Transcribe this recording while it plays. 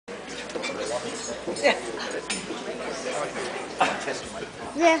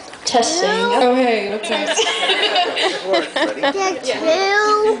Yeah. Testing. Okay, okay. Yeah,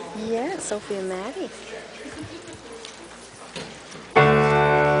 two. Yeah, Sophie and Maddie.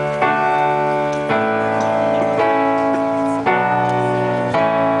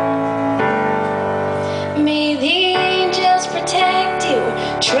 May the angels protect you,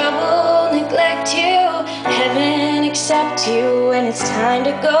 trouble neglect you, heaven accept you when it's time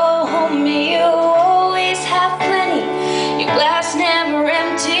to go home. May you always have plenty, your glass never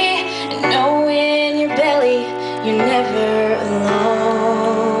empty, and know in your belly you're never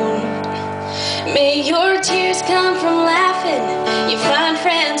alone. May your tears come from laughing, you find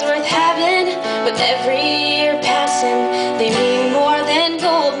friends worth having, with every year passing they mean more than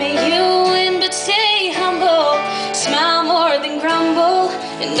gold. May you win but stay humble, smile more than grumble,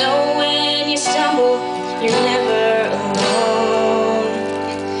 and know when you stumble you're never alone.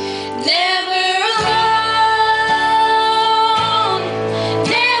 Never alone,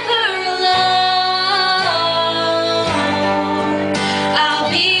 never alone. I'll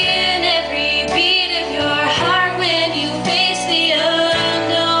be in every beat of your heart when you face the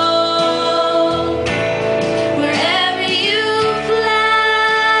unknown. Wherever you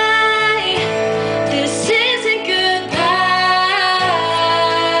fly, this isn't goodbye.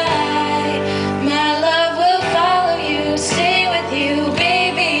 My love will follow you, stay with you,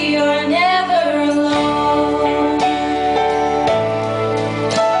 baby, you're never alone.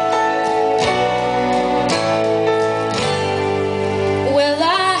 Well, I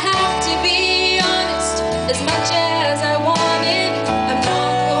have to be honest, as much as I wanted, I'm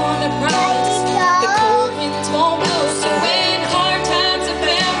not gonna promise the cold winds won't blow. So when hard times have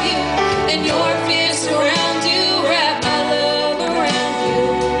found you and your fears surround you, wrap my love around you,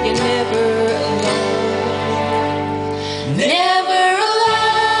 you're never alone. Never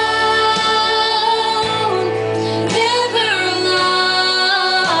alone, never alone.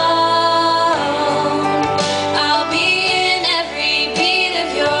 I'll be in every beat of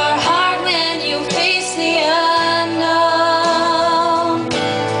your heart when you face the unknown.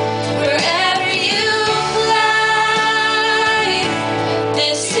 Wherever you fly,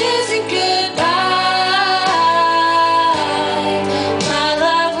 this isn't goodbye. My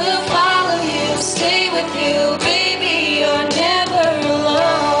love will follow you, stay with you, baby, you're never alone.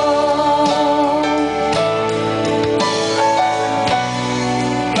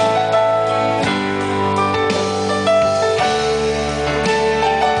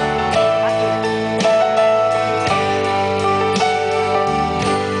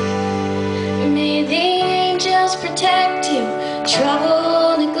 May the angels protect you,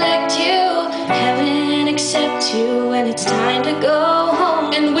 trouble neglect you, heaven accept you when it's time to go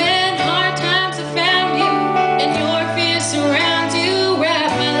home. And when hard times have found you and your fears surround you,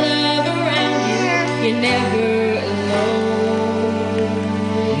 wrap my love around you, you're never alone.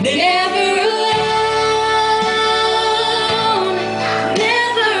 Never alone,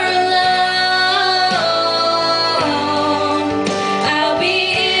 never alone. I'll be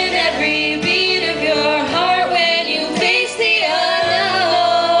in every beat of your heart when you face the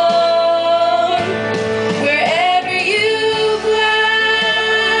unknown. Wherever you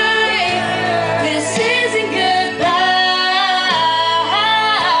fly, this isn't goodbye.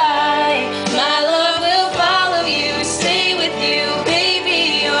 My love will follow you, stay with you, baby,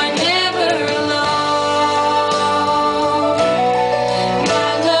 you're never alone.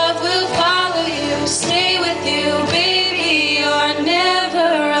 My love will follow you, stay with you, baby, you're never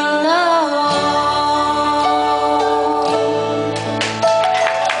alone.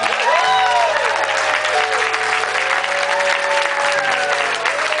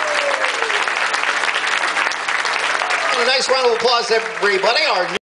 A nice round of applause, everybody. Our